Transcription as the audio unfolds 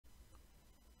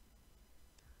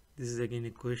This is again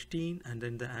a question, and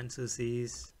then the answer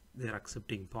says they're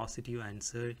accepting positive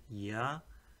answer. Yeah,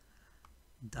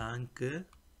 danke,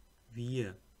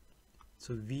 wir.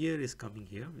 So wir is coming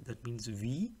here. That means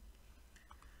we,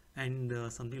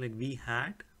 and something like we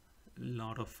had a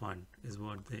lot of fun is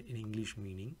what the in English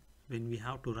meaning. When we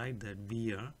have to write that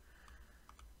wir,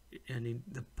 and in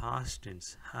the past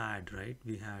tense had, right?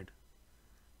 We had.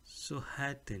 So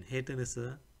hatten is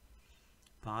a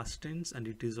past tense, and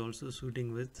it is also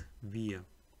suiting with wir.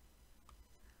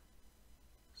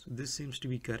 So this seems to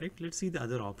be correct. Let's see the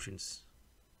other options.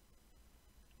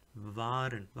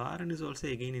 Waren is also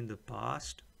again in the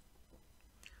past,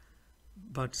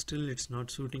 but still it's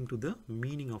not suiting to the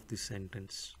meaning of this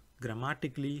sentence.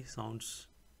 Grammatically sounds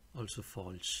also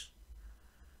false.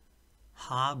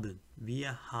 Haben,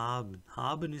 wir haben.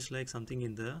 Haben is like something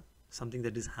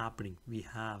that is happening. We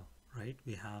have, right?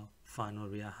 We have fun, or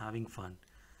we are having fun.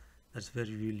 That's where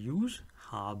we will use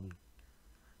haben.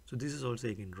 So this is also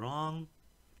again wrong.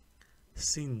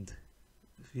 Sind,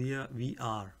 we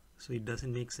are. So it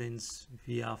doesn't make sense.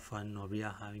 We are fun or we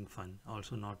are having fun.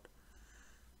 Also not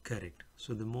correct.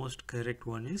 So the most correct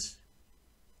one is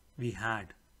we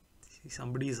had.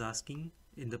 Somebody is asking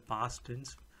in the past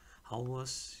tense, how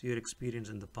was your experience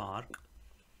in the park?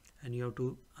 And you have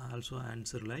to also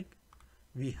answer like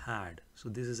we had. So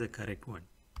this is a correct one.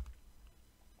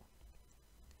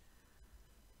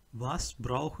 Was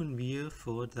brauchen wir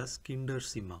für das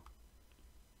Kinderzimmer?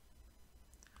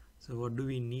 So what do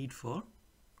we need for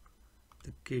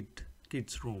the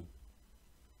kids room?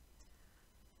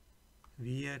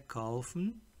 Wir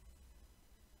kaufen.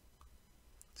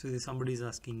 So somebody is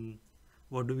asking,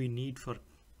 what do we need for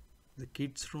the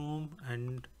kids room?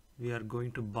 And we are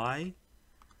going to buy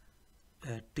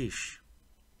a Tisch.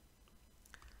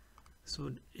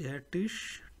 So a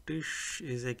Tisch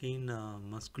is again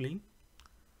masculine.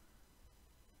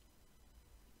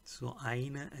 So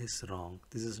eine is wrong.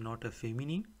 This is not a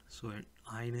feminine. So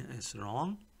eine is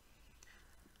wrong.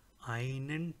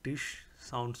 Einen Tisch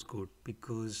sounds good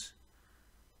because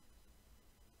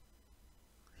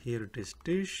here it is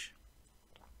Tisch.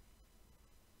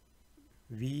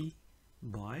 We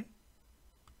buy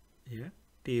a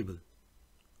table.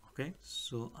 Okay,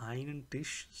 so einen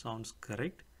Tisch sounds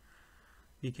correct.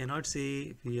 We cannot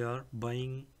say we are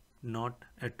buying not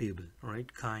a table,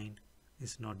 right? Kein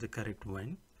is not the correct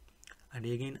one. And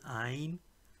again, ein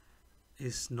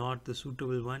is not the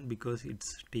suitable one because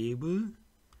it's table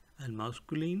and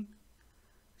masculine.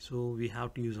 So we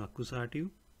have to use accusative.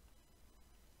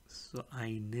 So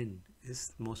einen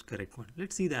is the most correct one.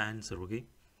 Let's see the answer, okay?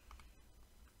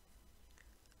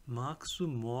 Magst du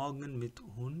morgen mit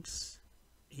uns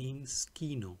ins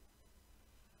Kino?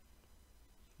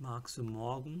 Magst du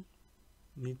morgen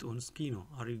mit uns Kino?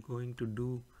 Are you going to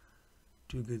do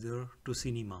together to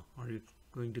cinema? Are you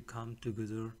going to come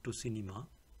together to cinema?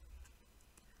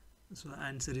 So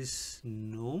answer is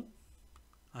no.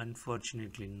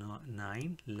 Unfortunately, no.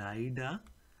 Nein, leider.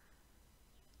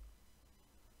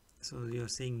 So you are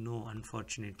saying no,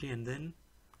 unfortunately, and then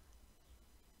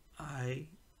I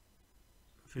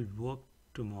will work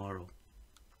tomorrow.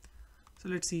 So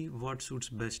let's see what suits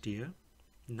best here.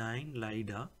 Nein,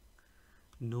 leider.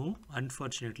 No,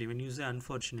 unfortunately. When you say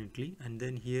unfortunately, and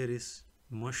then here is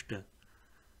möchte.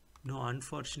 No,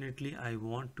 unfortunately, I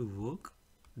want to work.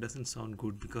 Doesn't sound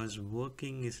good because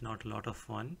working is not a lot of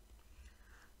fun.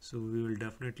 So we will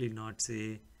definitely not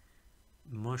say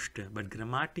möchte, but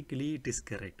grammatically it is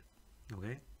correct.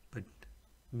 Okay, but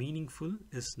meaningful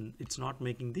is it's not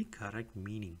making the correct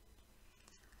meaning.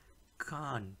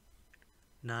 Kann.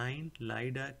 Nein,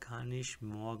 leider kann ich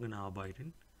morgen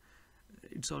arbeiten.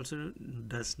 It's also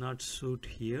does not suit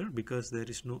here because there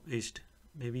is no ist.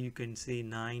 Maybe you can say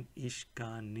nein, ich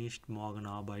kann nicht morgen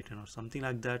arbeiten or something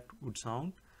like that would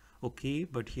sound okay,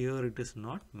 but here it is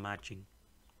not matching.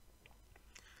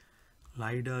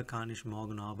 Leider kann ich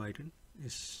morgen arbeiten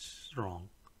is wrong.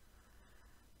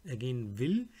 Again,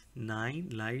 will, nein,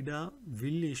 leider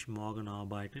will ich morgen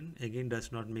arbeiten. Again,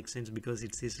 does not make sense because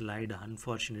it says leider,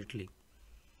 unfortunately.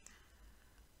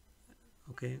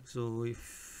 Okay, so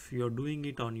if you are doing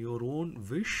it on your own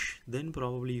wish, then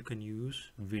probably you can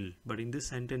use will. But in this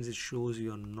sentence, it shows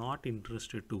you are not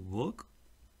interested to work.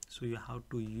 So you have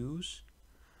to use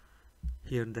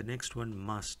here the next one,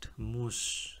 must,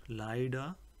 muss,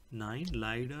 leider. Nein,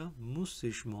 leider muss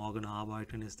ich morgen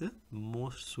arbeiten is the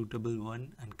most suitable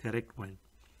one and correct one.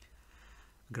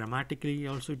 Grammatically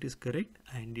also it is correct,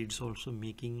 and it's also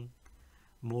making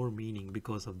more meaning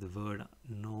because of the word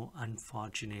no,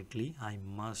 unfortunately I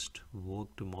must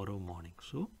work tomorrow morning.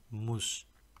 So muss.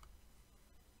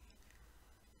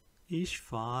 Ich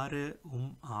fahre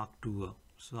 8 Uhr.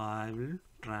 So I will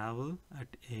travel at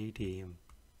 8 a.m.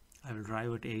 I will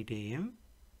drive at 8 a.m.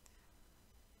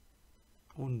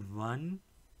 Und wann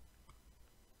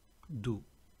du.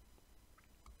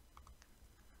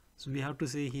 So we have to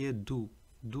say here du.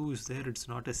 Du is there, it's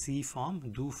not a C form,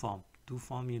 du form. Du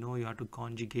form, you know, you have to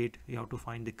conjugate, you have to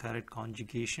find the correct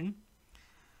conjugation.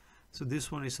 So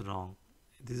this one is wrong.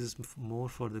 This is more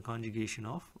for the conjugation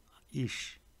of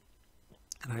ish.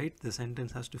 Right? The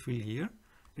sentence has to fill here.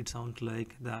 It sounds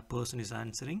like the person is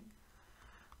answering,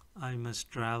 I must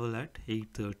travel at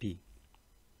 8:30.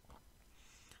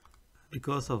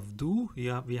 Because of do,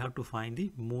 we have to find the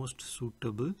most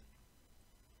suitable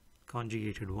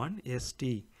conjugated one,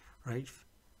 st, right?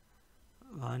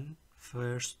 One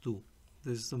first two.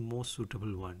 This is the most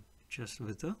suitable one, just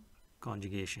with the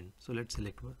conjugation. So let's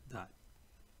select that.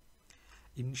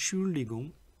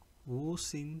 Entschuldigung, wo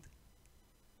sind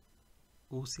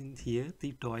hier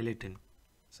die Toiletten?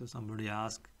 So somebody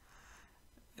asked,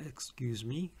 excuse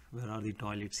me, where are the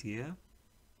toilets here?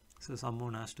 So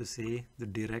someone has to say the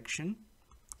direction,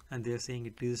 and they are saying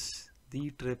it is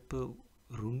die Treppe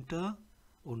runter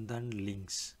und dann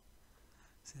links.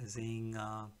 So they're saying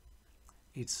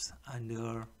it's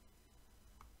under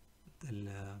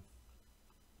the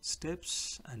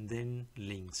steps and then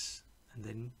links, and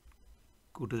then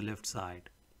go to the left side.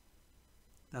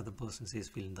 The other person says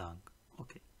vielen Dank.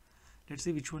 Okay, let's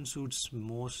see which one suits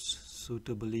most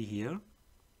suitably here.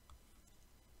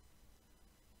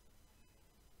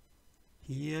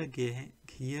 Hier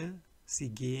sie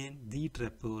gehen die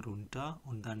Treppe runter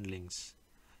und dann links.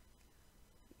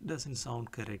 Doesn't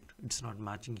sound correct. It's not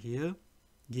matching here.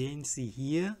 Gehen sie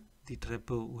hier die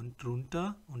Treppe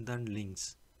runter und dann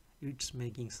links. It's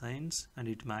making sense and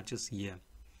it matches here.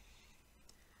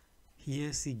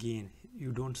 Hier sie gehen.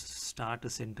 You don't start a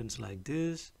sentence like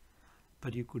this,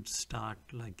 but you could start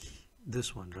like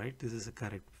this one, right? This is a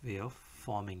correct way of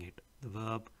forming it. The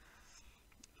verb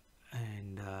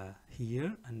and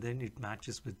here, and then it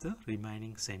matches with the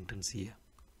remaining sentence here.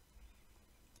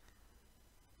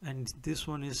 And this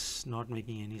one is not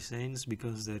making any sense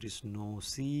because there is no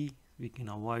C. We can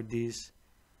avoid this.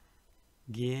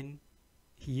 Gehen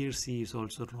here C is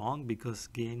also wrong because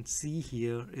gehen C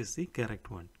here is the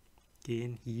correct one.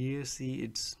 Gehen here C,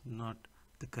 it's not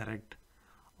the correct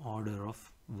order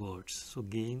of words. So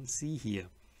gehen C here.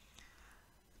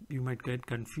 You might get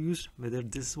confused whether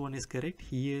this one is correct.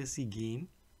 Here sie gehen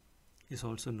is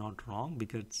also not wrong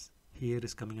because here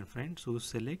is coming in front. So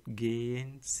select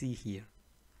gehen sie here.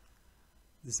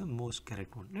 This is the most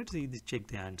correct one. Let's see, check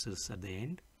the answers at the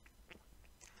end.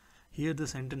 Here the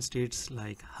sentence states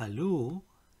like Hallo,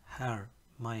 Herr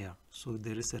Meyer. So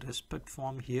there is a respect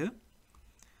form here.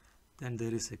 Then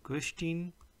there is a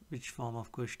question. Which form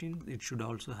of question? It should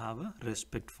also have a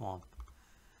respect form.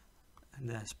 And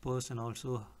the person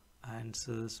also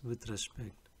answers with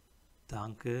respect.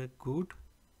 Danke, gut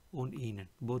und Ihnen.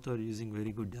 Both are using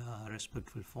very good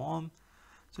respectful form.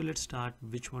 So let's start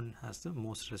which one has the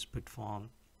most respect form.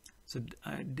 So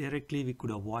directly we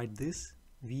could avoid this.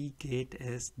 Wie geht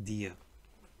es dir?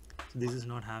 So this is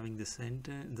not having the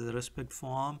sentence, the respect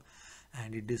form,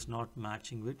 and it is not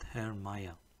matching with Herr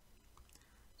Meyer.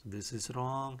 So this is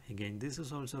wrong. Again, this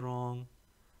is also wrong.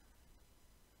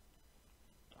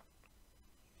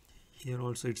 Here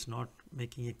also it's not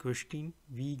making a question.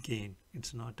 Wie gehen.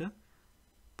 It's not a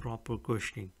proper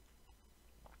question.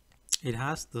 It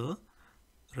has the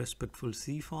respectful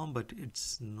C form, but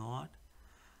it's not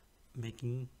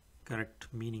making correct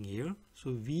meaning here.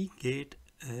 So wie geht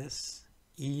es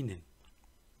Ihnen?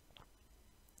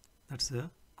 That's a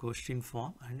question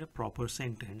form and a proper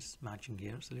sentence matching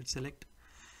here. So let's select.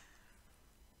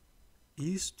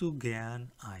 Isst du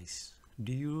gern Eis?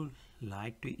 Do you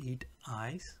like to eat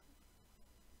ice?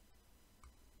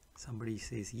 Somebody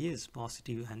says yes,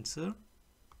 positive answer.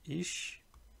 Ish.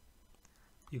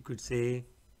 You could say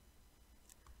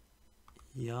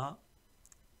yeah.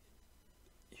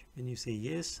 When you say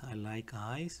yes, I like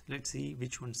ice. Let's see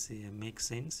which one makes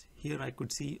sense. Here I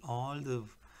could see all the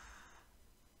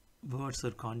words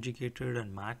are conjugated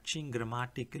and matching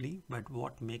grammatically, but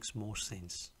what makes more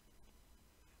sense?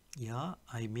 Yeah,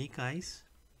 I make ice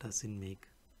doesn't make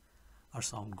or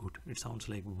sound good. It sounds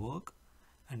like work.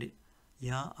 And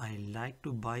yeah, I like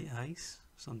to buy ice.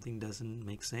 Something doesn't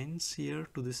make sense here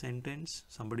to the sentence.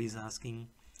 Somebody is asking,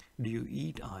 do you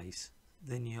eat ice?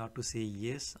 Then you have to say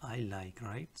yes, I like,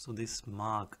 right? So this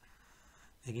mag.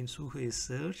 Again, suche is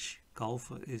search,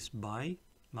 kaufe is buy,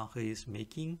 mache is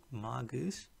making, mag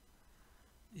is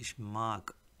ich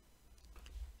mag.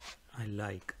 I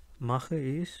like. Mache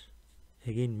is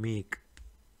again make.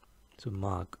 So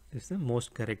mag is the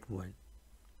most correct one.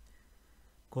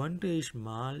 Konnte ich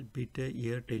mal bitte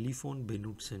Ihr Telefon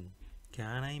benutzen?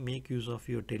 Can I make use of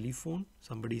your telephone?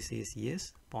 Somebody says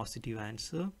yes, positive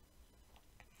answer.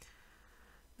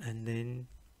 And then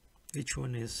which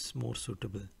one is more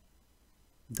suitable?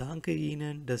 Danke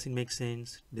Ihnen doesn't make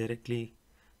sense. Directly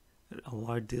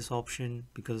avoid this option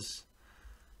because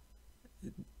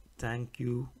thank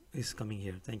you is coming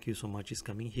here. Thank you so much is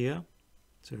coming here.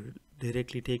 So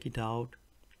directly take it out.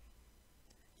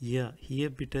 Yeah,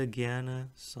 here bitte gerne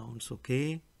sounds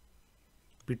okay.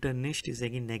 Bitte nicht is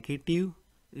again negative.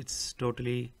 It's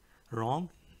totally wrong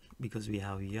because we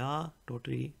have ja,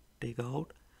 totally take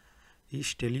out.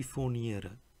 Ich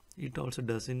telefoniere. It also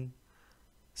doesn't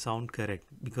sound correct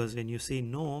because when you say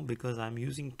no, because I'm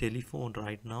using telephone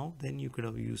right now, then you could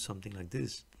have used something like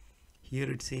this. Here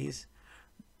it says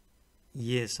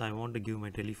yes, I want to give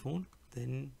my telephone.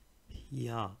 Then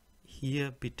yeah, hier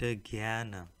bitte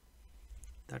gerne.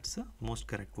 That's the most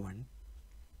correct one.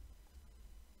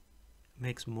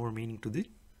 Makes more meaning to the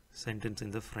sentence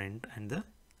in the front and the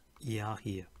ja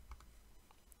here.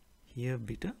 Hier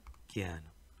bitte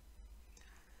gerne.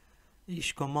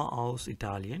 Ich komme aus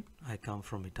Italien. I come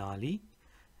from Italy.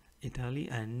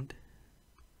 And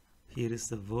here is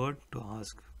the word to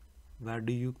ask. Where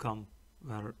do you come?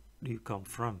 Where do you come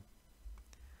from?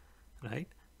 Right?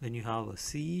 When you have a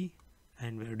C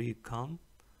and where do you come?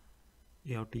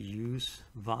 You have to use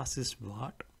was is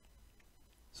what.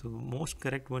 So most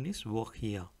correct one is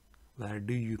woher. Where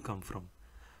do you come from?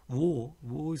 Wo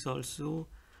is also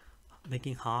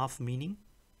making half meaning.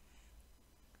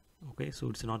 Okay, so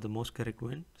it's not the most correct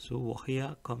one. So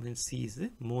woher comment C is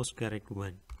the most correct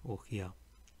one. Woher.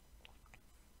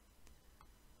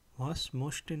 Was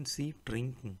möchten Sie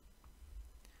trinken?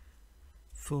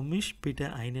 Für mich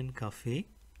bitte einen Kaffee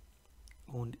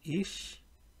und ich.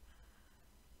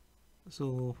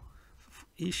 So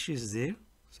ich is there.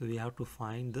 So we have to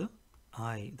find the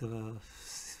I, the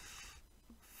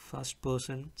first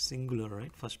person singular,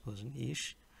 right? First person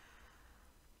ich.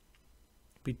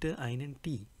 Bitte einen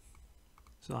Tee.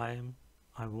 So I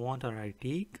want or I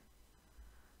take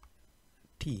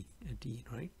tea, a tea,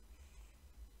 right?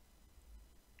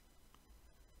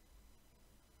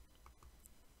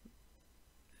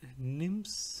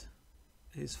 Nims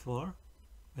is for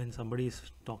when somebody is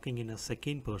talking in a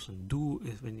second person. Do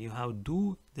is when you have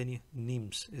do, then you,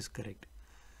 nims is correct.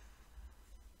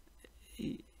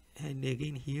 And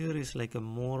again here is like a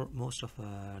most of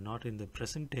not in the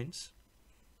present tense.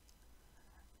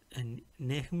 And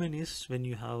nehmen is when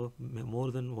you have more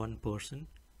than one person,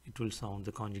 it will sound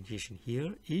the conjugation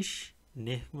here. Ich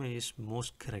nehme is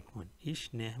most correct one.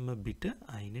 Ich nehme bitte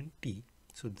einen Tee.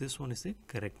 So this one is the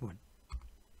correct one.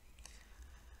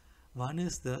 One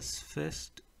is the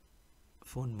fest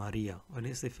von Maria. One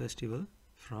is the festival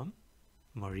from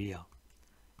Maria.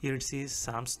 Here it says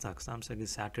Samstag. Samstag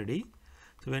is Saturday.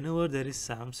 So whenever there is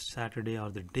Saturday or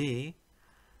the day,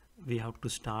 we have to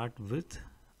start with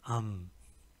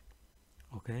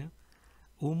Okay,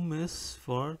 is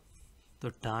for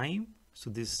the time, so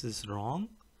this is wrong.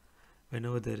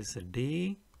 Whenever there is a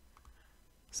day,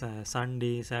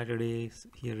 Sunday, Saturday,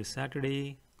 here is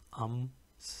Saturday,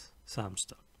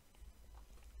 Samstag.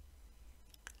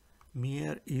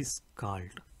 Mir is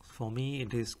kalt. For me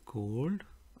it is cold.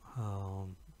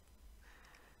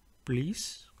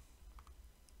 Please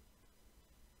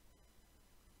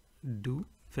do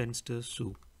Fenster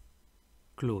zu.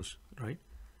 Close, right?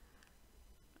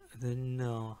 Then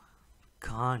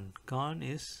can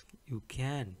is you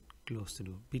can close the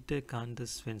door. Bitte kann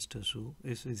das Fenster zu.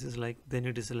 This is like, then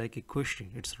it is like a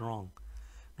question. It's wrong,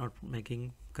 not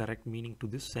making correct meaning to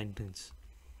this sentence.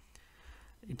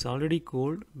 It's already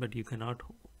cold, but you cannot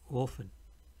open,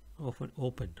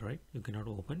 right? You cannot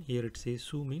open. Here it says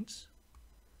zu means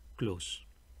close.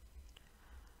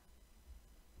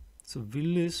 So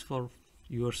will is for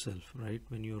yourself, right?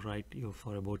 When you write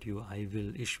for about you, I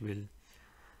will, ich will.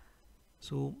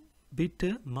 So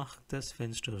bitte mach das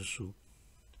Fenster zu.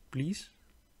 Please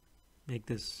make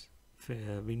this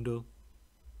window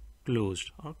closed,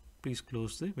 or please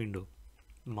close the window.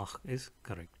 Mach is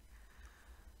correct.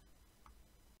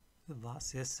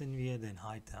 Was essen wir denn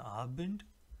heute Abend?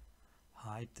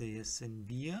 Heute essen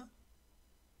wir,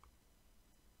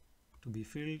 to be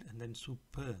filled, and then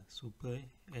super. Super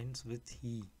ends with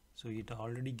he. So it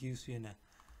already gives you a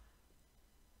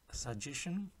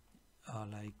suggestion,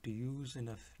 like to use in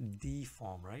a die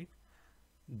form, right?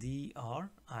 Die or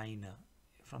eine.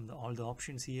 From all the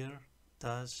options here,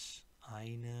 das,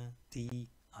 eine, die,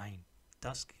 ein.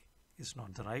 Das is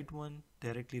not the right one.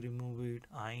 Directly remove it.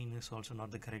 Ein is also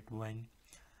not the correct one.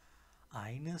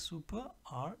 Eine Suppe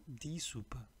or die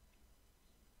Suppe.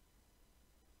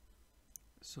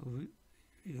 So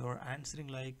you're answering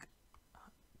like,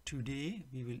 today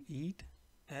we will eat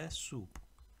a soup.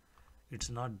 It's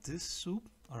not this soup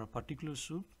or a particular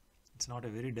soup. It's not a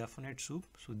very definite soup.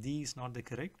 So the is not the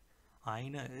correct.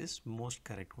 Eine is most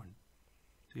correct one.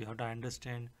 So you have to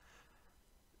understand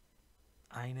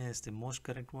eine is the most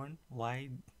correct one. Why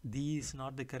the is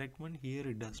not the correct one? Here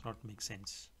it does not make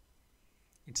sense.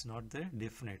 It's not the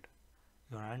definite.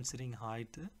 You're answering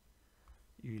heute,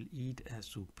 you will eat a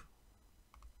soup.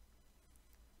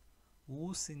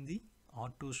 Wo sind die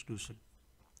Autoschlüssel?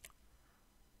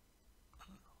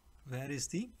 Where is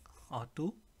the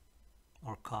auto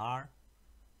or car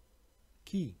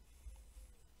key?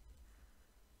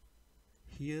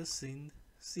 Hier sind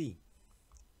sie.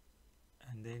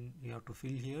 And then you have to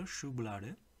fill here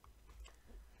Schublade.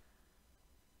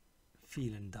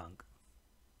 Vielen Dank.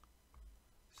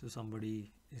 So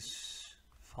somebody is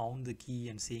found the key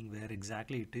and saying where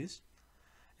exactly it is.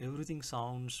 Everything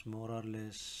sounds more or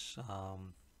less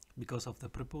because of the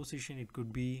preposition. It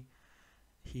could be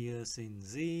hier sind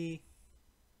sie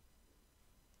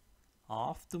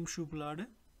auf dem Schublade.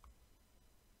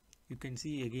 You can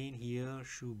see again here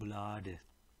Schublade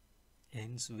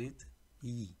ends with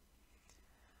E.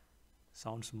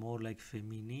 Sounds more like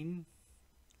feminine.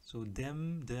 So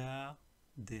them, their,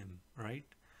 them, right?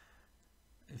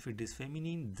 If it is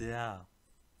feminine, there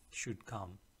should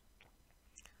come.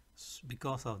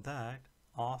 Because of that,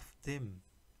 of them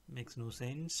makes no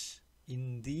sense.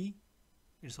 In the,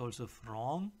 it's also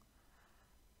wrong.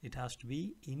 It has to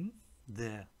be in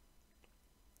there.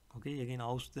 Okay, again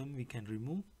aus them we can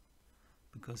remove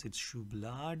because it's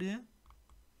Schublade.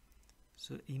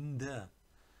 So in the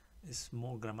is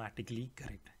more grammatically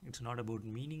correct. It's not about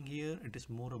meaning here, it is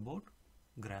more about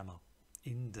grammar.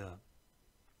 In the,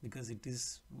 because it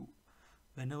is,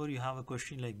 whenever you have a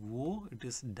question like wo, it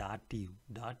is dative.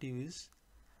 Dative is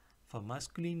for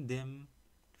masculine them,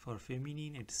 for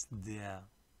feminine it's there.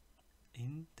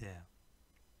 In there.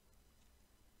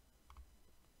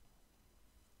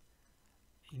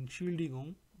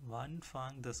 Entschuldigung, wann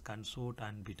fängt das Konzert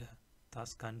an bitte?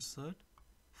 Das Konzert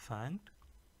fängt.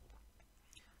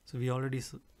 So we already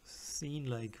seen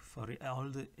like for all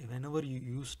the, whenever you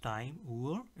use time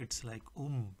Uhr, it's like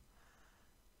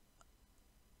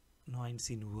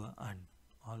 19 Uhr an.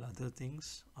 All other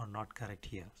things are not correct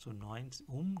here. So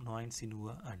 19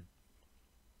 Uhr an.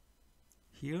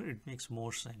 Here it makes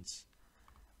more sense.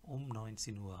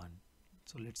 19 Uhr an.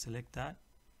 So let's select that.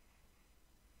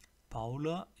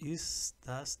 Paula, ist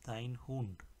das dein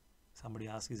Hund? Somebody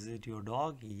asks, is it your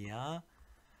dog? Yeah.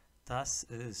 Das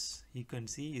is. You can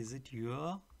see, is it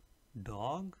your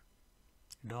dog?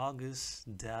 Dog is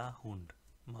der Hund.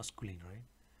 Masculine, right?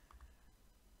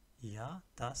 Ja,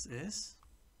 das ist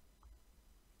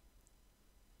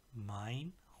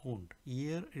mein Hund.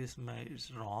 Here is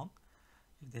wrong.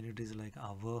 Then it is like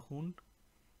our Hund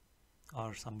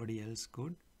or somebody else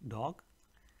good dog.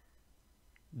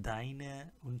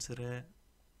 Deine, unsere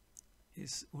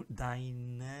is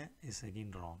deine is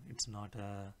again wrong. It's not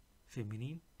a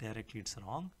feminine. Directly it's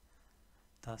wrong.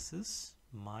 Das ist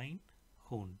mein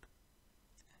Hund.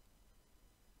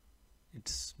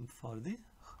 It's for the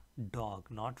dog,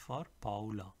 not for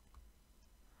Paula.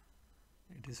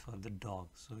 It is for the dog.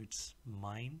 So it's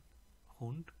mein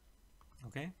Hund.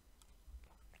 Okay.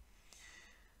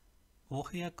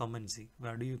 Woher kommen Sie?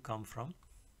 Where do you come from?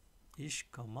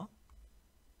 Ich komme.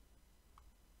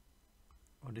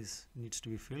 What is needs to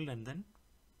be filled and then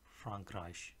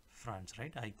Frankreich, France,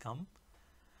 right? I come.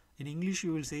 In English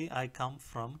you will say I come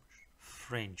from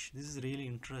French. This is really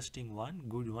interesting one,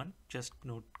 good one. Just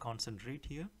note, concentrate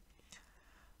here.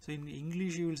 So in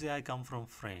English you will say I come from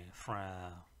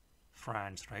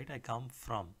France, right? I come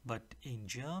from. But in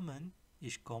German,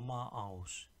 ich komme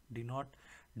aus. Do not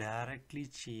directly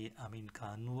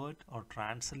convert or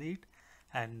translate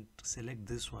and select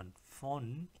this one.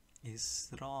 Von is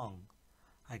wrong.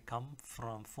 I come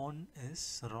from. Von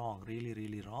is wrong. Really,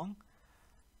 really wrong.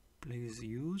 Please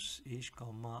use ich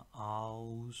komme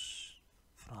aus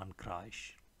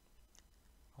Frankreich.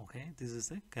 Okay, this is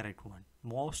the correct one.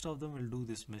 Most of them will do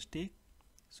this mistake.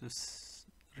 So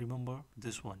remember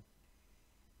this one.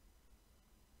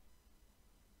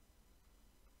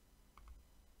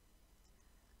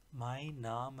 Mein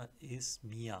Name ist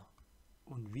Mia.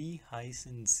 Und wie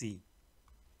heißen Sie?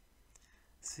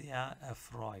 Sehr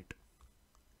erfreut.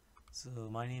 So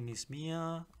my name is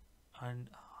Mia, and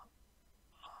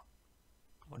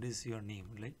what is your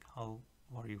name? Like how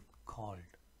are you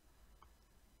called?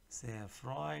 Sehr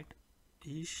erfreut,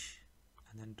 ich,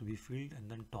 and then to be filled,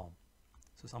 and then Tom.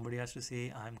 So somebody has to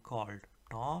say I'm called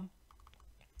Tom.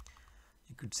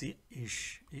 You could say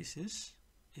ich. Ich is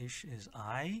Ich is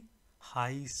I.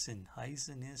 Heißen.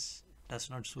 Heißen is does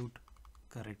not suit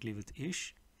correctly with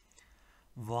ich.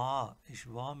 War. Ich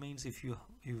war means if you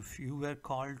were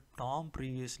called Tom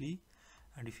previously,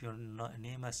 and if your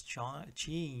name has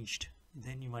changed,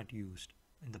 then you might use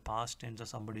in the past tense or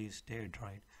somebody is dead,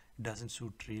 right? It doesn't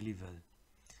suit really well.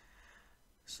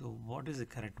 So what is the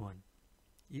correct one?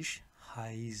 Ich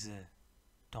heiße.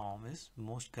 Tom is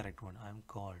most correct one. I'm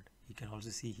called. You can also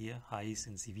see here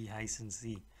heißen Sie. Wie heißen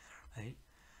Sie, right?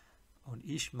 Und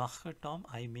ich mache Tom,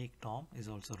 I make Tom is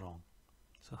also wrong.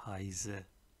 So heiße.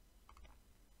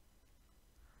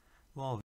 Wow.